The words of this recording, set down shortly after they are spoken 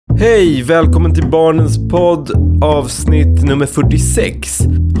Hej, välkommen till Barnens podd, avsnitt nummer 46.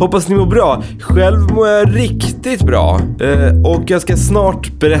 Hoppas ni mår bra. Själv mår jag riktigt bra. Och jag ska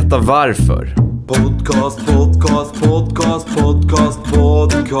snart berätta varför. Podcast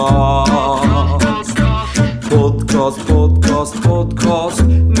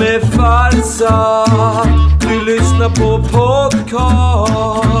med Farsa. Du lyssnar på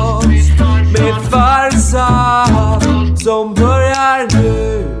podcast med Farsa som börjar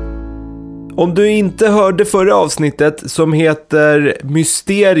nu. Om du inte hörde förra avsnittet som heter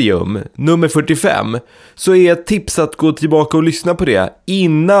Mysterium nummer 45, så är ett tips att gå tillbaka och lyssna på det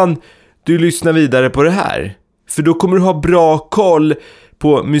innan du lyssnar vidare på det här. För då kommer du ha bra koll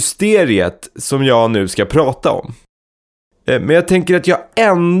på mysteriet som jag nu ska prata om. Men jag tänker att jag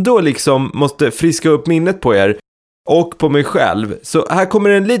ändå liksom måste friska upp minnet på er och på mig själv. Så här kommer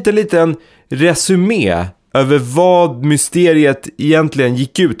en liten resumé över vad mysteriet egentligen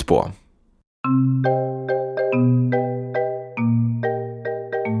gick ut på.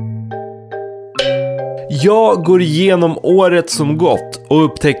 Jag går igenom året som gått och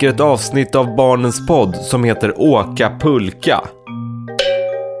upptäcker ett avsnitt av Barnens podd som heter Åka pulka.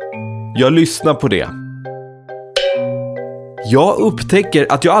 Jag lyssnar på det. Jag upptäcker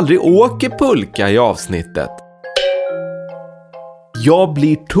att jag aldrig åker pulka i avsnittet. Jag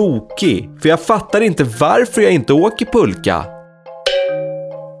blir tokig, för jag fattar inte varför jag inte åker pulka.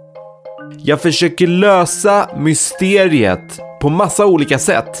 Jag försöker lösa mysteriet på massa olika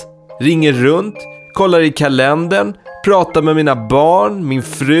sätt. Ringer runt, kollar i kalendern, pratar med mina barn, min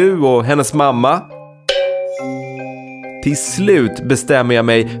fru och hennes mamma. Till slut bestämmer jag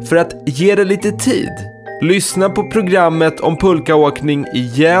mig för att ge det lite tid. Lyssna på programmet om pulkaåkning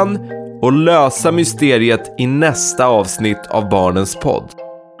igen och lösa mysteriet i nästa avsnitt av Barnens podd.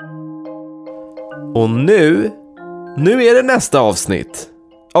 Och nu är det nästa avsnitt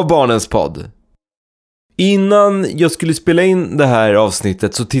av Barnens podd. Innan jag skulle spela in det här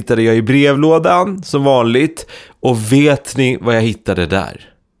avsnittet så tittade jag i brevlådan som vanligt. Och vet ni vad jag hittade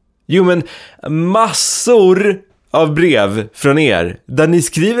där? Jo, men massor av brev från er där ni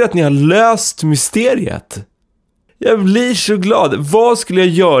skriver att ni har löst mysteriet. Jag blir så glad. Vad skulle jag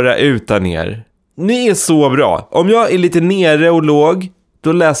göra utan er? Ni är så bra. Om jag är lite nere och låg,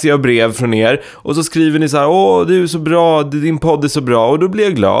 då läser jag brev från er och så skriver ni så här: åh, du är så bra, din podd är så bra, och då blir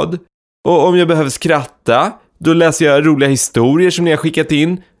jag glad. Och om jag behöver skratta, då läser jag roliga historier som ni har skickat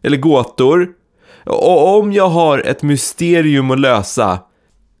in, eller gåtor. Och om jag har ett mysterium att lösa,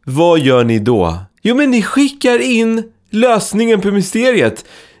 vad gör ni då? Jo, men ni skickar in lösningen på mysteriet.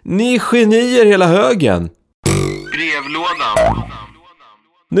 Ni är genier hela högen. Brevlådan.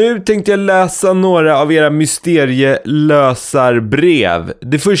 Nu tänkte jag läsa några av era mysterielösarbrev.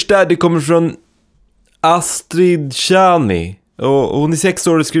 Det första, det kommer från Astrid Chani. Och hon är 6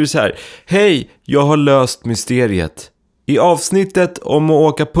 år och skriver så här: hej, jag har löst mysteriet. I avsnittet om att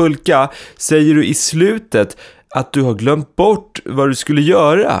åka pulka säger du i slutet att du har glömt bort vad du skulle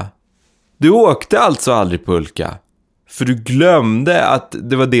göra. Du åkte alltså aldrig pulka, för du glömde att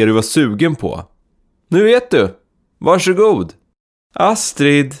det var det du var sugen på. Nu vet du. Varsågod.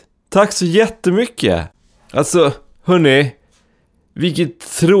 Astrid, tack så jättemycket. Alltså, hörni, vilket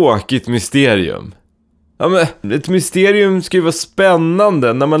tråkigt mysterium. Ja, men ett mysterium ska ju vara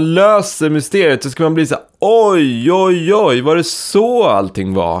spännande. När man löser mysteriet så ska man bli så här: oj, var det så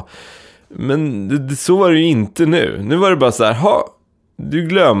allting var? Men så var det ju inte nu. Nu var det bara så här: du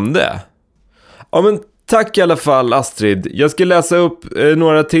glömde. Ja, men tack i alla fall, Astrid. Jag ska läsa upp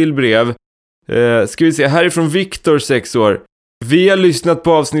några till brev. Ska vi se, här är från Viktor, 6 år. Vi har lyssnat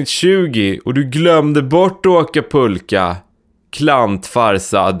på avsnitt 20 och du glömde bort att åka pulka.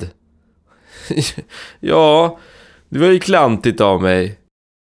 Klantfarsad. Ja, det var ju klantigt av mig.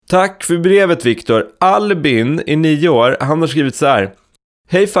 Tack för brevet, Viktor. Albin är 9 år. Han har skrivit så här: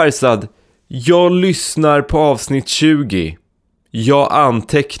 hej Farsad, jag lyssnar på avsnitt 20. Jag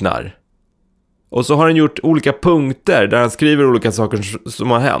antecknar. Och så har han gjort olika punkter där han skriver olika saker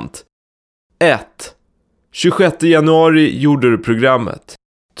som har hänt. 1. 26 januari gjorde du programmet.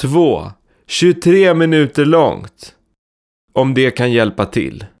 2. 23 minuter långt. Om det kan hjälpa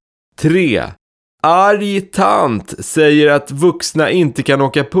till. 3. Arg tant säger att vuxna inte kan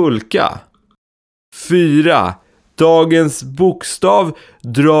åka pulka. 4. Dagens bokstav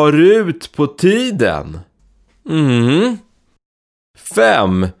drar ut på tiden.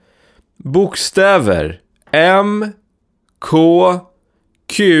 5. Bokstäver M, K,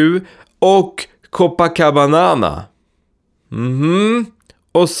 Q och Copacabana.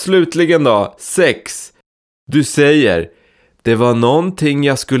 Och slutligen då, 6. Du säger: det var någonting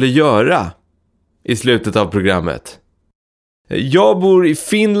jag skulle göra i slutet av programmet. Jag bor i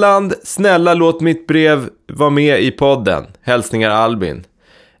Finland. Snälla låt mitt brev vara med i podden. Hälsningar Albin.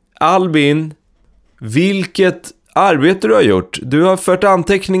 Albin, vilket arbete du har gjort. Du har fört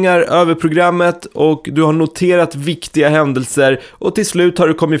anteckningar över programmet och du har noterat viktiga händelser och till slut har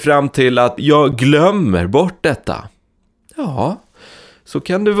du kommit fram till att jag glömmer bort detta. Ja, så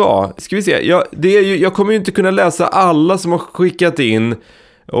kan det vara. Ska vi se. Jag kommer ju inte kunna läsa alla som har skickat in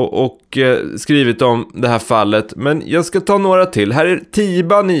och skrivit om det här fallet, men jag ska ta några till. Här är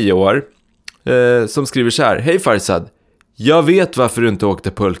Tiba, 9 år, som skriver så här. Hej Farsad, jag vet varför du inte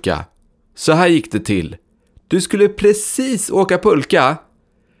åkte pulka. Så här gick det till. Du skulle precis åka pulka,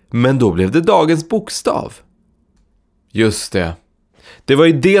 men då blev det dagens bokstav. Just det. Det var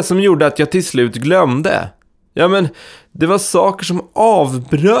ju det som gjorde att jag till slut glömde. Ja, men det var saker som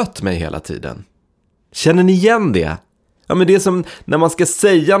avbröt mig hela tiden. Känner ni igen det? Ja, men det är som när man ska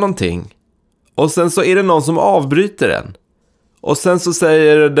säga någonting och sen så är det någon som avbryter den. Och sen så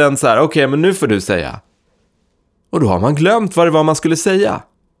säger den så här, okej, men nu får du säga. Och då har man glömt vad det var man skulle säga.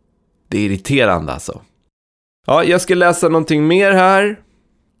 Det är irriterande alltså. Ja, jag ska läsa någonting mer här.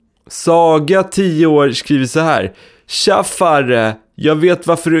 Saga, 10 år, skriver så här. Tja Farre, jag vet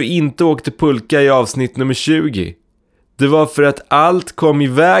varför du inte åkte pulka i avsnitt nummer 20. Det var för att allt kom i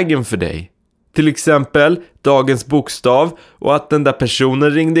vägen för dig. Till exempel dagens bokstav och att den där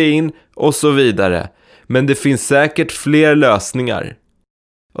personen ringde in och så vidare. Men det finns säkert fler lösningar.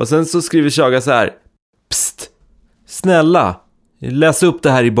 Och sen så skriver Saga så här. Psst, snälla, läs upp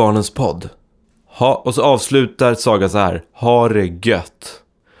det här i barnens podd. Och så avslutar Saga så här. Ha det gött.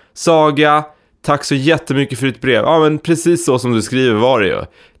 Saga, tack så jättemycket för ditt brev. Ja, men precis så som du skriver var det ju.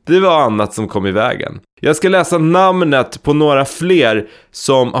 Det var annat som kom i vägen. Jag ska läsa namnet på några fler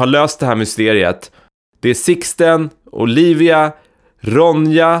som har löst det här mysteriet. Det är Sixten, Olivia,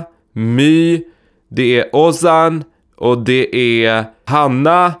 Ronja, My, det är Ozan och det är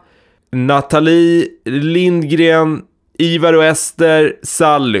Hanna, Nathalie, Lindgren, Ivar och Ester,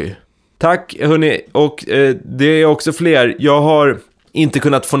 Sally. Tack hörni, och det är också fler. Jag har inte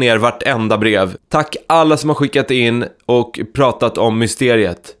kunnat få ner vartenda brev. Tack alla som har skickat in och pratat om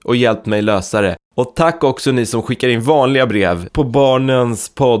mysteriet och hjälpt mig lösa det. Och tack också ni som skickar in vanliga brev på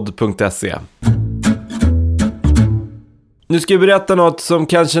barnenspodd.se. Nu ska jag berätta något som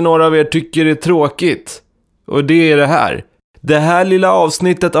kanske några av er tycker är tråkigt. Och det är det här. Det här lilla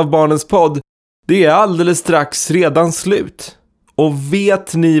avsnittet av Barnens podd, det är alldeles strax redan slut. Och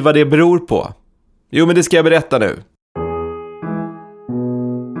vet ni vad det beror på? Jo, men det ska jag berätta nu.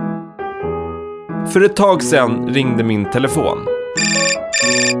 För ett tag sedan ringde min telefon.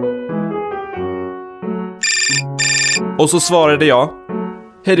 Och så svarade jag.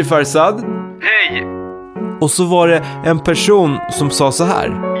 Hej, det är Farsad. Hej! Och så var det en person som sa så här.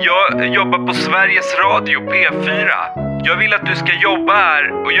 Jag jobbar på Sveriges Radio P4. Jag vill att du ska jobba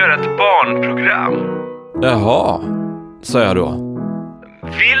här och göra ett barnprogram. Jaha, sa jag då.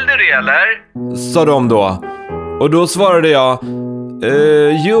 Vill du det eller? Sa de då. Och då svarade jag.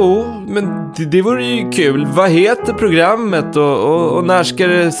 Jo, men det vore ju kul. Vad heter programmet och när ska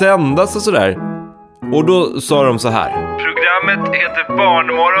det sändas och sådär? Och då sa de så här. Programmet heter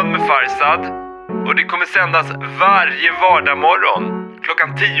Barnmorgon med Farsad och det kommer sändas varje vardagsmorgon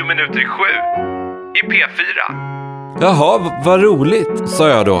klockan 7:10 i P4. Jaha, vad roligt, sa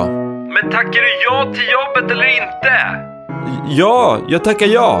jag då. Men tackar du ja till jobbet eller inte? Ja, jag tackar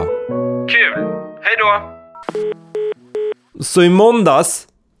ja. Kul, hej då. Så i måndags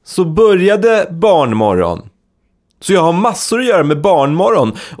så började Barnmorgon. Så jag har massor att göra med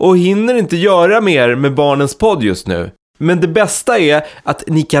Barnmorgon och hinner inte göra mer med Barnens podd just nu. Men det bästa är att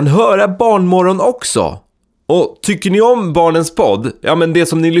ni kan höra Barnmorgon också. Och tycker ni om Barnens podd, ja men det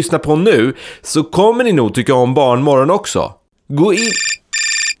som ni lyssnar på nu, så kommer ni nog tycka om Barnmorgon också. Gå in...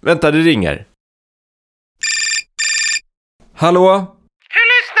 Vänta, det ringer. Hallå? Hur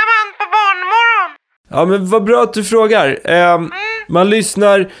lyssnar man på Barnmorgon? Ja, men vad bra att du frågar. Man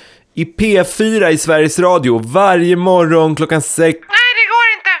lyssnar i P4 i Sveriges Radio varje morgon klockan 6. Nej, det går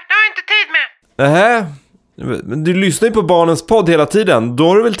inte. Det har jag inte tid med. Nähä? Men du lyssnar ju på Barnens podd hela tiden. Då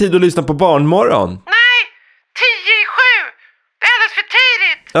har du väl tid att lyssna på Barnmorgon? Nej, 6:50. Det är alldeles för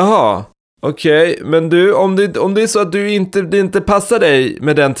tidigt. Jaha, okej. Men du, om det är så att det inte passar dig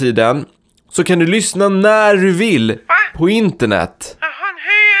med den tiden, så kan du lyssna när du vill på internet. Jaha,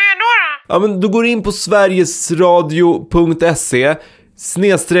 hur gör jag då? Ja, men du går in på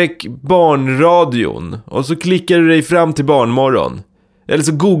sverigesradio.se/barnradion och så klickar du dig fram till Barnmorgon. Eller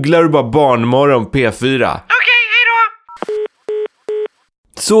så googlar du bara Barnmorgon P4. Okej, hej då.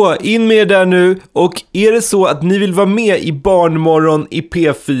 Så, in med er där nu. Och är det så att ni vill vara med i Barnmorgon i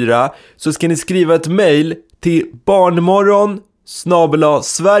P4 så ska ni skriva ett mejl till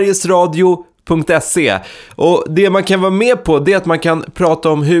barnmorgon@sverigesradio.se. Och det man kan vara med på, det är att man kan prata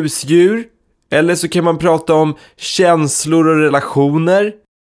om husdjur, eller så kan man prata om känslor och relationer,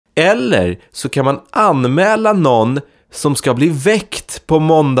 eller så kan man anmäla någon som ska bli väckt på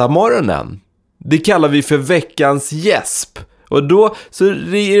måndagmorgonen. Det kallar vi för veckans gäsp. Och då så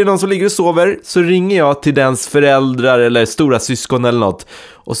är det någon som ligger och sover, så ringer jag till dens föräldrar eller stora syskon eller något.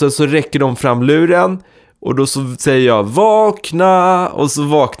 Och sen så räcker de fram luren, och då så säger jag vakna, och så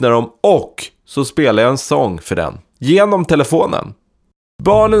vaknar de, och så spelar jag en sång för den genom telefonen.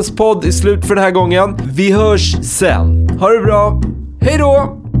 Barnens podd är slut för den här gången. Vi hörs sen. Ha det bra. Hej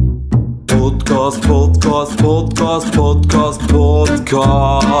då! Podcast, podcast, podcast, podcast,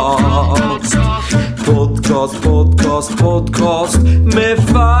 podcast. Podcast, podcast, podcast med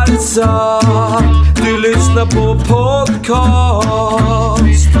Farsad. Du lyssnar på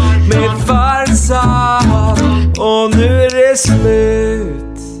podcast med Farsad. Och nu är det slut.